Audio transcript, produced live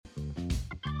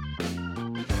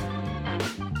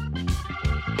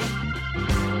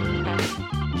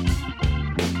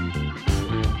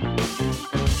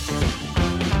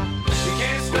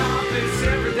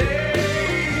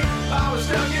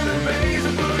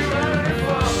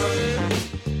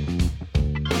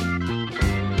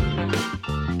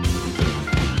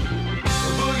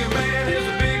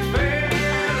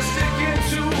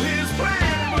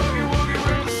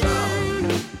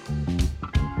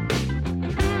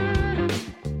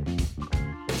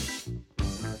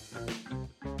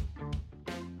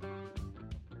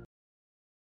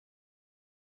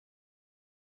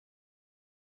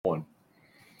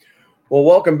Well,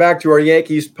 welcome back to our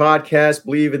Yankees podcast,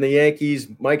 Believe in the Yankees.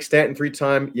 Mike Stanton,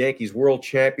 three-time Yankees world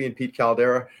champion. Pete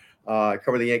Caldera,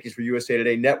 cover the Yankees for USA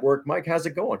Today Network. Mike, how's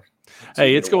it going?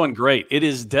 Hey, it's going great. It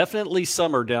is definitely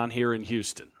summer down here in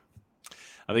Houston.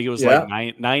 I think it was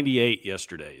like 98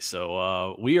 yesterday.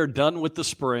 So we are done with the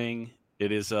spring.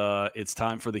 It's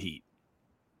time for the heat.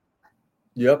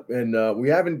 Yep, and we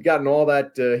haven't gotten all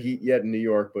that heat yet in New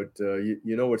York, but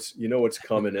you know what's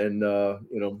coming.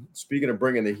 And speaking of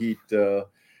bringing the heat,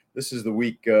 this is the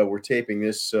week we're taping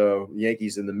this.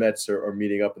 Yankees and the Mets are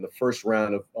meeting up in the first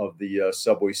round of the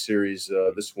Subway Series.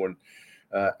 This one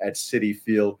at Citi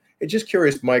Field. And just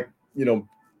curious, Mike,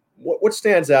 what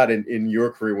stands out in your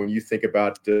career when you think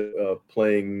about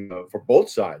playing for both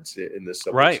sides in this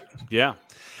Subway Right? Series? Yeah.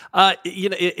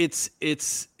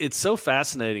 It's so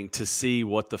fascinating to see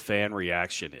what the fan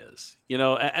reaction is.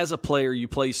 As a player, you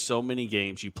play so many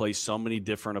games, you play so many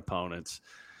different opponents.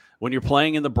 When you're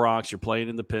playing in the Bronx, you're playing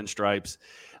in the Pinstripes.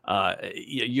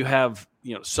 You have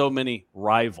so many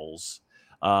rivals.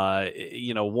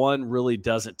 One really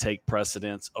doesn't take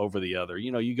precedence over the other.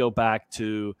 You go back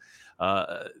to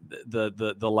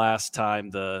the last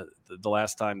time the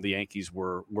last time the Yankees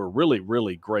were really,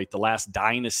 really great. The last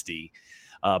dynasty.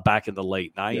 Back in the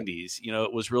late 90s,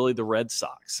 it was really the Red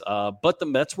Sox. But the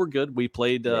Mets were good. We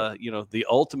played, the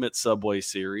ultimate Subway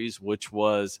Series, which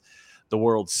was the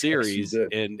World Series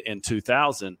in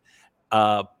 2000.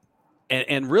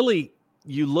 And really,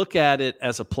 you look at it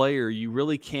as a player, you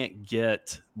really can't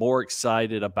get more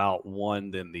excited about one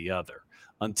than the other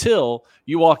until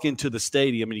you walk into the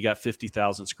stadium and you got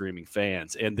 50,000 screaming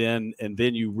fans. And then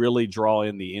you really draw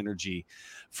in the energy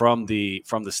from the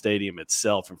stadium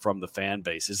itself and from the fan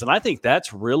bases. And I think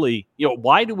that's really,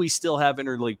 why do we still have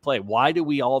interleague play? Why do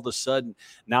we all of a sudden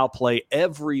now play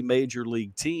every major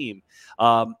league team?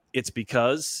 It's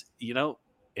because,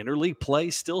 interleague play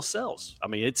still sells. I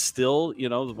mean, it's still,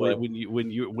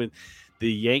 when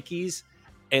the Yankees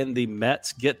and the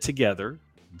Mets get together,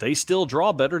 they still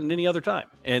draw better than any other time.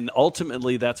 And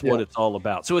ultimately that's what it's all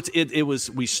about. So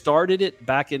we started it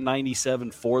back in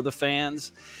 97 for the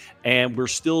fans, and we're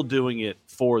still doing it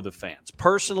for the fans.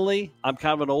 Personally, I'm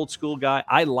kind of an old school guy.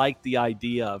 I like the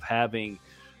idea of having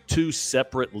two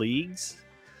separate leagues.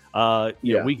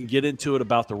 We can get into it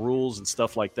about the rules and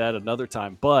stuff like that another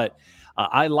time, but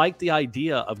I like the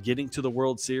idea of getting to the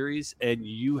World Series and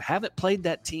you haven't played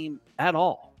that team at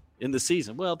all in the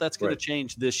season. Well, that's going to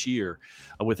change this year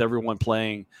with everyone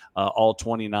playing all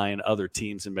 29 other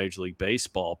teams in Major League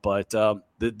Baseball. But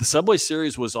the Subway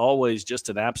Series was always just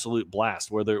an absolute blast,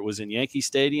 whether it was in Yankee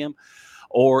Stadium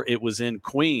or it was in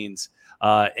Queens.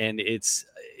 And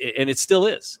it still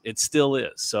is. It still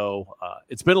is. So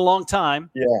it's been a long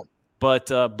time. Yeah. But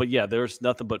yeah, there's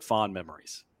nothing but fond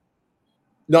memories.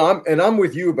 No, I'm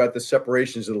with you about the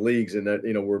separations of the leagues, and that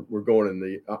we're going in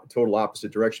the total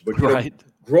opposite direction. But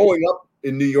growing up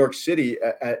in New York City,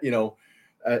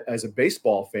 as a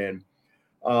baseball fan,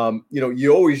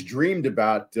 you always dreamed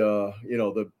about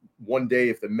the one day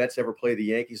if the Mets ever play the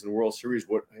Yankees in the World Series,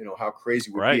 how crazy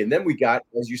it would be. And then we got,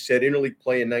 as you said, interleague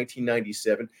play in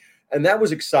 1997, and that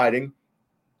was exciting.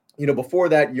 Before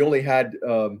that, you only had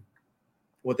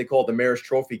what they called the Mayor's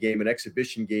Trophy game, an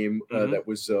exhibition game that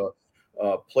was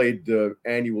played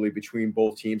annually between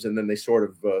both teams, and then they sort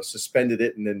of suspended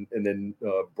it and then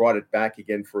brought it back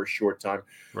again for a short time.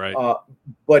 Right.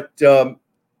 But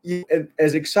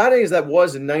as exciting as that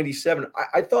was in 97,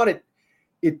 I thought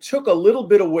it took a little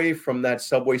bit away from that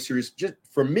Subway Series, just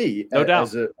for me, no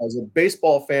doubt, as a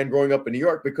baseball fan growing up in New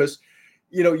York, because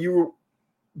you were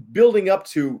building up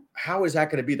to how is that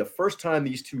going to be the first time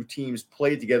these two teams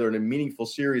played together in a meaningful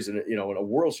series in a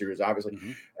World Series, obviously.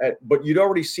 But you'd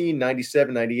already seen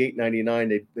 97, 98,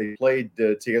 99. They played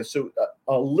together. So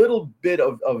a little bit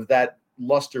of that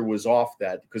luster was off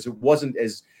that because it wasn't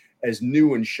as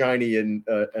new and shiny and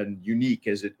unique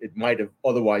as it might have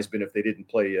otherwise been if they didn't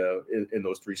play in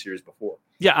those three series before.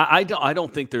 Yeah, I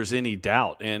don't think there's any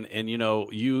doubt. And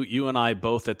you and I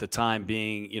both at the time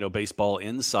being, baseball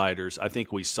insiders, I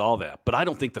think we saw that. But I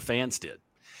don't think the fans did.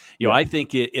 I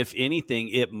think if anything,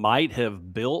 it might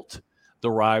have built the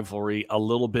rivalry a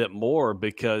little bit more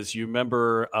because you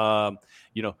remember,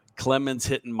 Clemens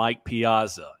hitting Mike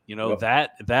Piazza,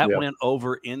 that went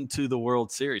over into the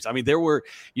World Series. I mean, there were,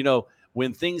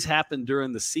 when things happened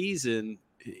during the season,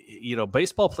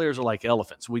 baseball players are like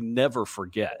elephants. We never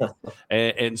forget.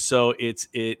 and so it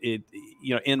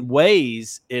in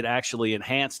ways it actually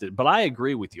enhanced it. But I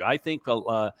agree with you. I think,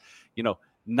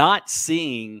 not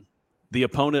seeing the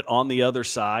opponent on the other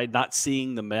side, not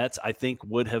seeing the Mets, I think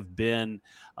would have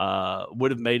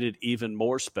made it even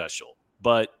more special.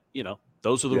 But,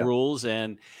 Those are the rules,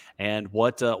 and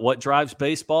what drives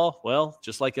baseball? Well,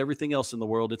 just like everything else in the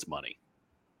world, it's money.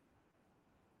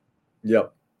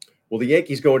 Yep. Well, the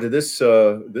Yankees go into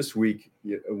this week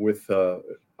with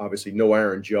obviously no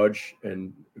Aaron Judge,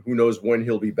 and who knows when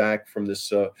he'll be back from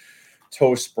this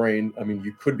toe sprain. I mean,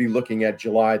 you could be looking at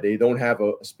July. They don't have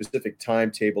a specific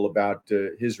timetable about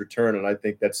his return, and I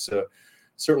think that's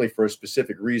certainly for a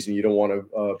specific reason. You don't want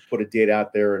to put a date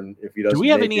out there, and if he doesn't, do we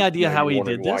have any idea how he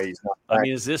did this? I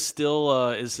mean, is this still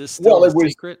a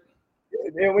secret?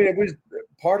 It was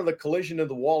part of the collision of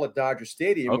the wall at Dodger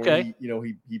Stadium, okay. where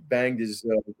he banged his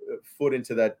foot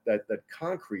into that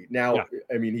concrete. Now,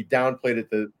 I mean, he downplayed it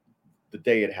the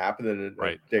day it happened, and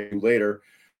a day later,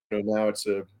 now it's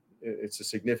a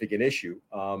significant issue.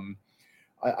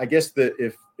 I guess that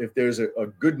if there's a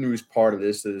good news part of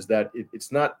this is that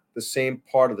it's not the same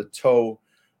part of the toe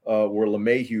where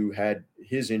LeMahieu had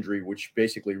his injury, which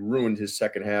basically ruined his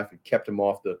second half and kept him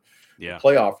off the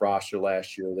playoff roster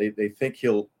last year. They think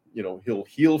he'll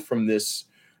heal from this,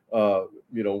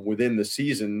 within the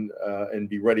season and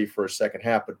be ready for a second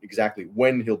half. But exactly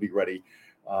when he'll be ready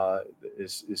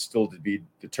is still to be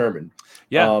determined.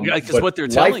 Yeah, because what they're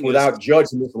telling without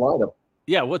Judge in this lineup.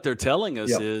 Yeah, what they're telling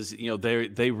us is,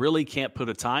 they really can't put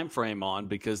a time frame on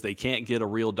because they can't get a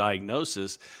real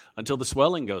diagnosis until the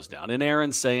swelling goes down. And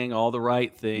Aaron's saying all the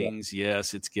right things. Yeah.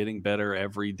 Yes, it's getting better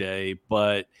every day,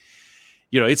 but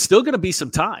it's still going to be some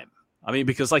time. I mean,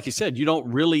 because like you said, you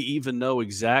don't really even know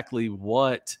exactly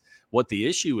what the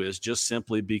issue is, just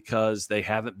simply because they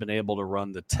haven't been able to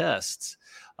run the tests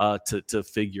to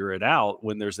figure it out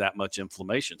when there's that much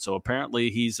inflammation. So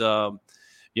apparently he's,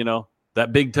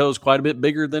 that big toe is quite a bit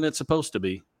bigger than it's supposed to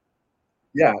be.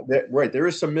 Yeah, right. There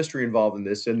is some mystery involved in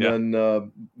this, and then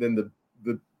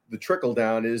the trickle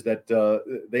down is that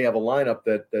they have a lineup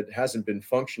that hasn't been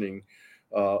functioning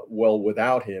well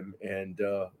without him, and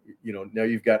now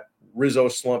you've got Rizzo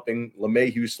slumping,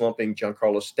 LeMahieu slumping,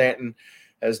 Giancarlo Stanton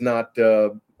has not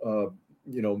given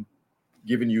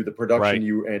you the production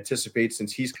you anticipate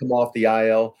since he's come off the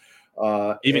IL.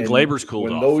 Even Glaber's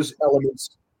cooled off. Those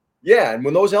elements. Yeah, and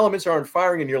when those elements aren't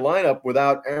firing in your lineup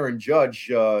without Aaron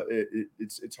Judge,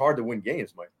 it's hard to win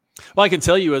games, Mike. Well, I can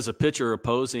tell you as a pitcher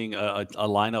opposing a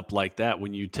lineup like that,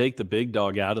 when you take the big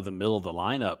dog out of the middle of the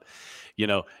lineup,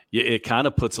 it kind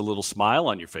of puts a little smile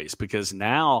on your face because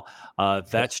now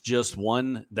that's just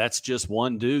one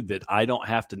dude that I don't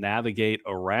have to navigate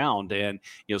around. And,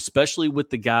 especially with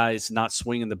the guys not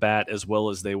swinging the bat as well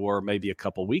as they were maybe a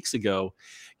couple weeks ago,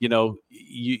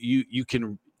 you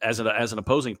can, as an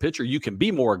opposing pitcher, you can be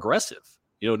more aggressive.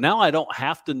 Now I don't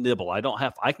have to nibble.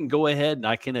 I can go ahead and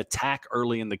I can attack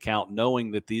early in the count, knowing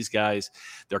that these guys,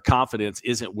 their confidence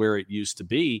isn't where it used to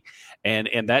be. And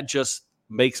that just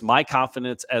makes my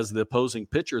confidence as the opposing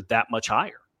pitcher that much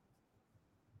higher.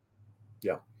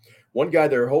 Yeah. One guy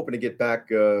they're hoping to get back,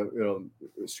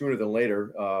 sooner than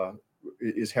later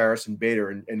is Harrison Bader.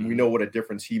 And we know what a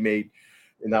difference he made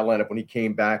in that lineup when he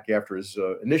came back after his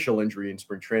initial injury in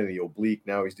spring training, the oblique.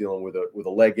 Now he's dealing with a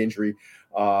leg injury.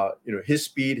 His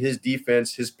speed, his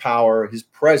defense, his power, his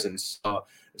presence,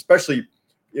 especially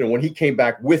when he came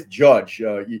back with Judge,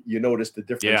 you noticed the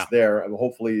difference there. And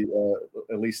hopefully,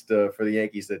 at least for the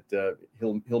Yankees, that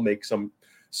he'll make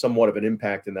somewhat of an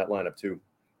impact in that lineup too.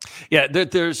 Yeah,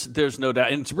 there's no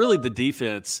doubt, and it's really the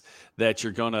defense that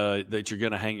you're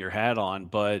gonna hang your hat on.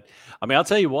 But I mean, I'll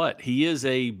tell you what, he is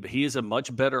a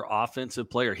much better offensive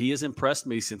player. He has impressed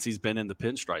me since he's been in the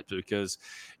pinstripes because,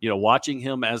 watching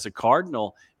him as a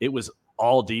Cardinal, it was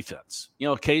all defense.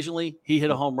 Occasionally he hit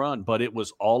a home run, but it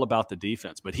was all about the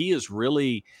defense. But he is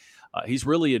really, he's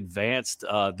really advanced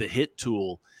the hit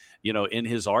tool, in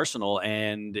his arsenal.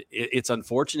 And it's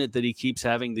unfortunate that he keeps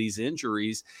having these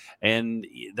injuries, and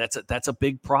that's a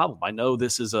big problem. I know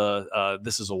this is a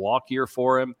walk year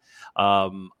for him.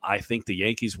 I think the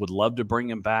Yankees would love to bring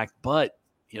him back, but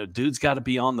dude's got to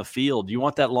be on the field. You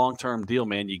want that long-term deal,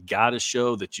 man. You got to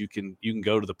show that you can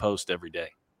go to the post every day.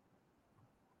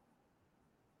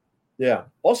 Yeah.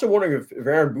 Also wondering if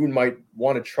Aaron Boone might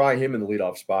want to try him in the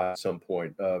leadoff spot at some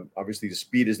point. Obviously, the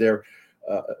speed is there.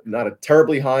 Not a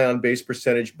terribly high on base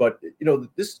percentage, but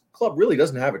this club really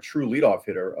doesn't have a true leadoff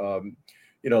hitter.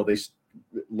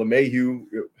 LeMahieu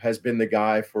has been the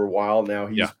guy for a while now.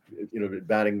 He's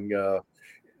batting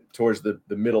towards the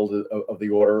middle of the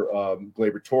order.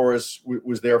 Gleyber Torres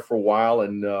was there for a while,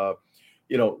 and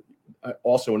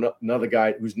also another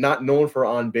guy who's not known for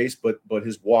on base, but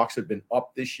his walks have been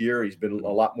up this year. He's been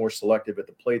a lot more selective at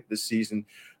the plate this season,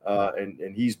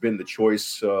 and he's been the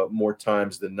choice more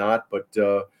times than not. But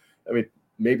I mean,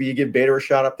 maybe you give Bader a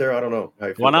shot up there. I don't know how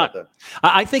you feel about that.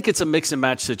 I think it's a mix and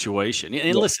match situation.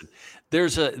 And listen,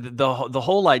 There's the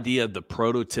whole idea of the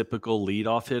prototypical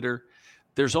leadoff hitter.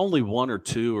 There's only one or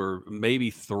two or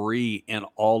maybe three in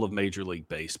all of Major League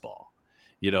Baseball.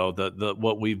 The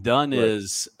what we've done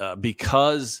is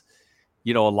because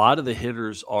a lot of the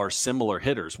hitters are similar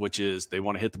hitters, which is they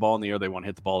want to hit the ball in the air, they want to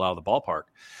hit the ball out of the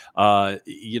ballpark.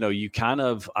 You kind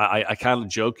of I kind of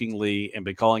jokingly and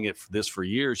been calling it this for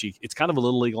years. It's kind of a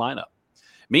little league lineup.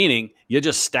 Meaning you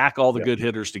just stack all the good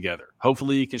hitters together.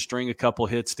 Hopefully you can string a couple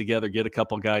hits together, get a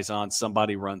couple guys on,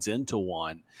 somebody runs into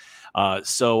one.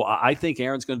 So I think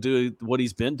Aaron's going to do what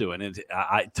he's been doing. And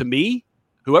to me,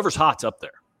 whoever's hot's up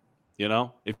there.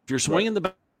 If you're swinging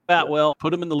the bat well,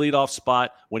 put him in the leadoff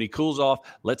spot. When he cools off,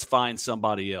 let's find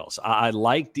somebody else. I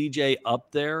like DJ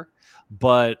up there,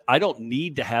 but I don't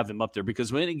need to have him up there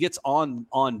because when he gets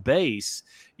on base,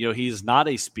 he's not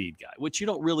a speed guy, which you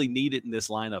don't really need it in this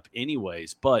lineup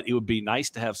anyways, but it would be nice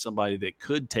to have somebody that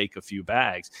could take a few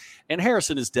bags. And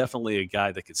Harrison is definitely a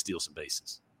guy that could steal some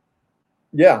bases.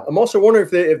 Yeah. I'm also wondering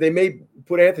if they may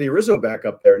put Anthony Rizzo back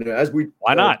up there. As we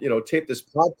why not? Tape this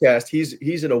podcast,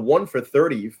 he's in a 1 for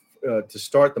 30 to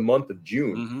start the month of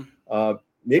June. Mm-hmm.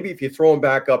 Maybe if you throw him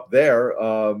back up there,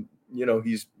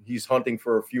 he's hunting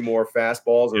for a few more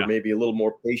fastballs or maybe a little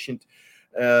more patient.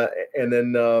 And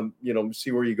then,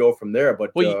 see where you go from there.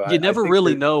 But you never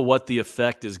really know what the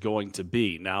effect is going to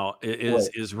be. Now,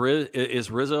 is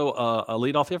Rizzo a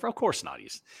leadoff hitter? Of course not.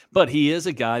 But he is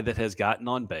a guy that has gotten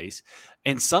on base.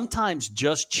 And sometimes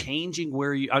just changing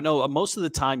I know most of the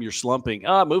time you're slumping,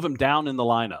 move him down in the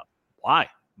lineup. Why?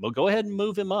 Well, go ahead and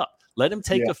move him up. Let him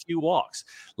take a few walks.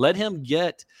 Let him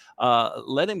get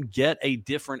a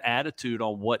different attitude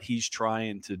on what he's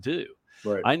trying to do.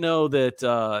 Right. I know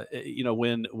that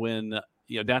when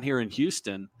down here in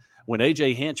Houston, when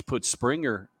AJ Hinch put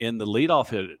Springer in the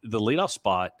leadoff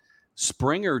spot,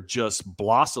 Springer just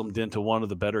blossomed into one of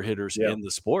the better hitters in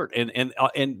the sport. And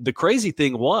the crazy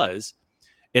thing was,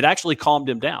 it actually calmed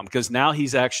him down because now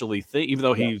he's actually even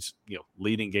though he's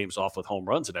leading games off with home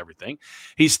runs and everything,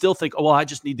 he's still thinking, oh, well, I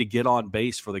just need to get on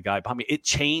base for the guy behind me. It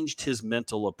changed his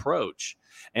mental approach.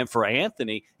 And for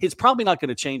Anthony, he's probably not going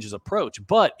to change his approach,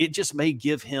 but it just may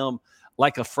give him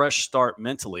like a fresh start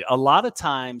mentally. A lot of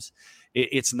times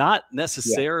it's not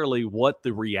necessarily what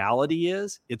the reality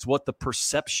is. It's what the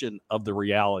perception of the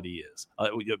reality is.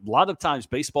 A lot of times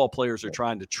baseball players are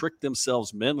trying to trick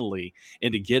themselves mentally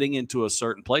into getting into a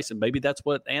certain place. And maybe that's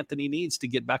what Anthony needs to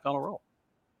get back on a roll.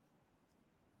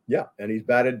 Yeah. And he's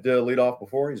batted leadoff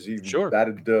before. He's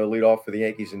batted leadoff for the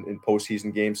Yankees in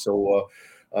postseason games. So,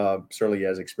 certainly he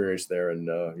has experience there,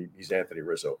 and he's Anthony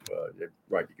Rizzo.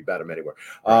 Right, you can bat him anywhere.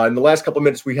 In the last couple of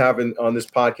minutes we have on this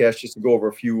podcast, just to go over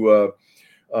a few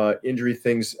injury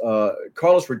things.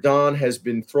 Carlos Rodon has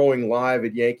been throwing live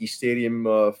at Yankee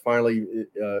Stadium. Finally,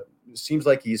 it seems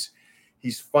like he's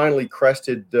finally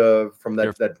crested from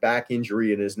that back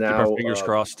injury and is now fingers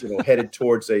crossed. Headed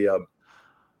towards a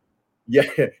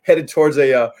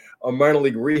minor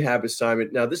league rehab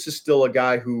assignment. Now, this is still a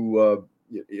guy who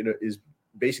is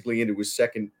basically into his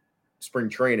second spring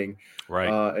training, right,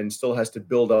 and still has to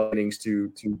build up innings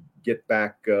to get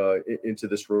back into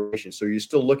this rotation. So you're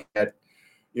still looking at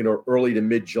early to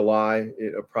mid July,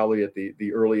 probably at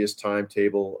the earliest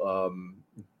timetable.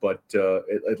 But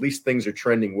at least things are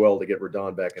trending well to get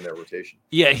Rodon back in that rotation.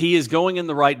 Yeah, he is going in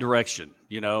the right direction.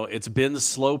 It's been a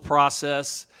slow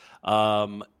process.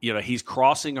 He's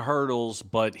crossing hurdles,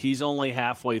 but he's only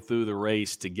halfway through the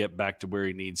race to get back to where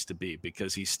he needs to be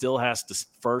because he still has to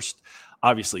first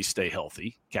obviously stay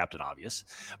healthy, Captain Obvious,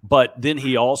 but then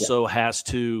he also has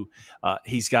to,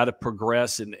 he's got to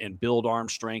progress and build arm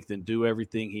strength and do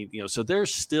everything so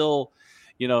there's still,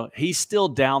 he's still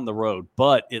down the road,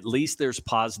 but at least there's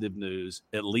positive news.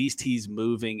 At least he's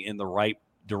moving in the right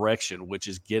direction, which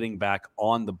is getting back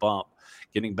on the bump,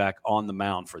 getting back on the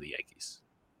mound for the Yankees.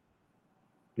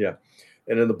 Yeah.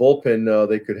 And in the bullpen,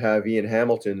 they could have Ian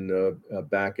Hamilton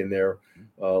back in there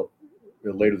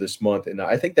later this month. And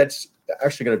I think that's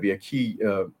actually going to be a key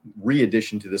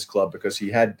re-addition to this club because he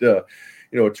had, a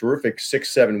terrific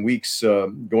 6-7 weeks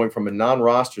going from a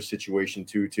non-roster situation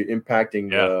to impacting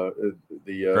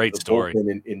the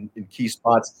bullpen in key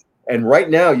spots. And right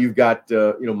now you've got,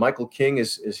 Michael King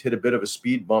has hit a bit of a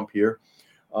speed bump here.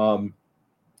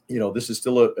 This is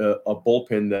still a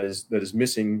bullpen that is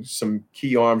missing some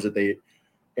key arms that they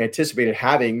anticipated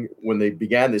having when they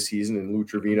began this season in Lou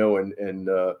Trevino and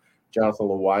Jonathan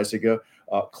Loaizaga.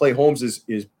 Clay Holmes is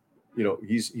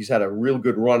he's had a real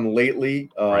good run lately.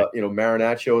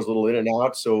 Marinaccio is a little in and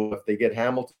out. So if they get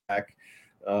Hamilton back,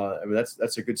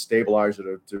 that's a good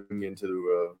stabilizer to bring into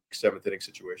the seventh inning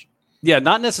situation. Yeah,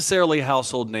 not necessarily a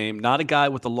household name, not a guy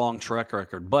with a long track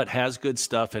record, but has good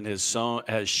stuff and has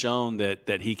shown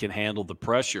that he can handle the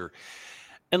pressure.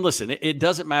 And listen, it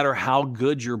doesn't matter how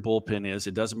good your bullpen is.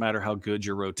 It doesn't matter how good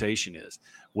your rotation is.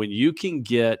 When you can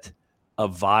get a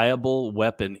viable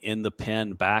weapon in the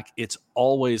pen back, it's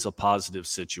always a positive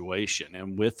situation.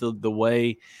 And with the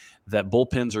way that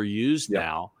bullpens are used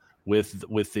now, with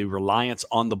the reliance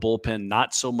on the bullpen,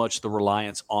 not so much the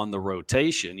reliance on the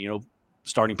rotation,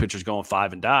 starting pitchers going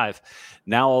 5 and dive.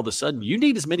 Now, all of a sudden, you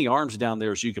need as many arms down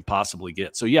there as you could possibly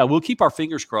get. So, yeah, we'll keep our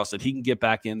fingers crossed that he can get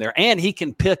back in there and he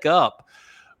can pick up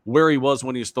where he was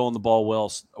when he was throwing the ball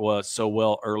so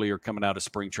well earlier coming out of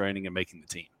spring training and making the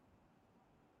team.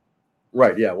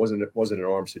 Right. Yeah. It wasn't an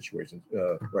arm situation.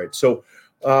 Right. So,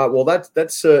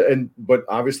 but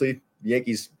obviously the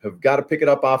Yankees have got to pick it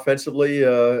up offensively,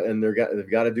 and they've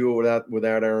got to do it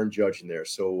without Aaron Judge in there.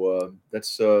 So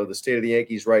that's the state of the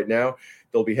Yankees right now.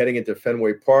 They'll be heading into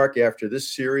Fenway Park after this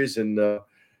series, and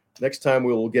next time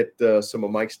we will get some of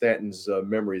Mike Stanton's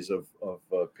memories of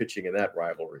pitching in that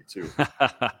rivalry too.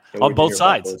 On both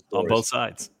sides. On both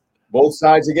sides. Both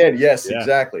sides again. Yes, yeah.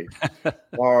 Exactly.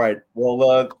 All right.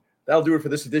 Well, that'll do it for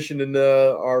this edition in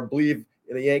our Believe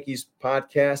in the Yankees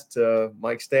podcast.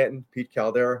 Mike Stanton, Pete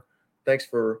Caldera. Thanks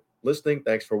for listening.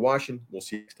 Thanks for watching. We'll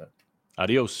see you next time.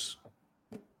 Adios.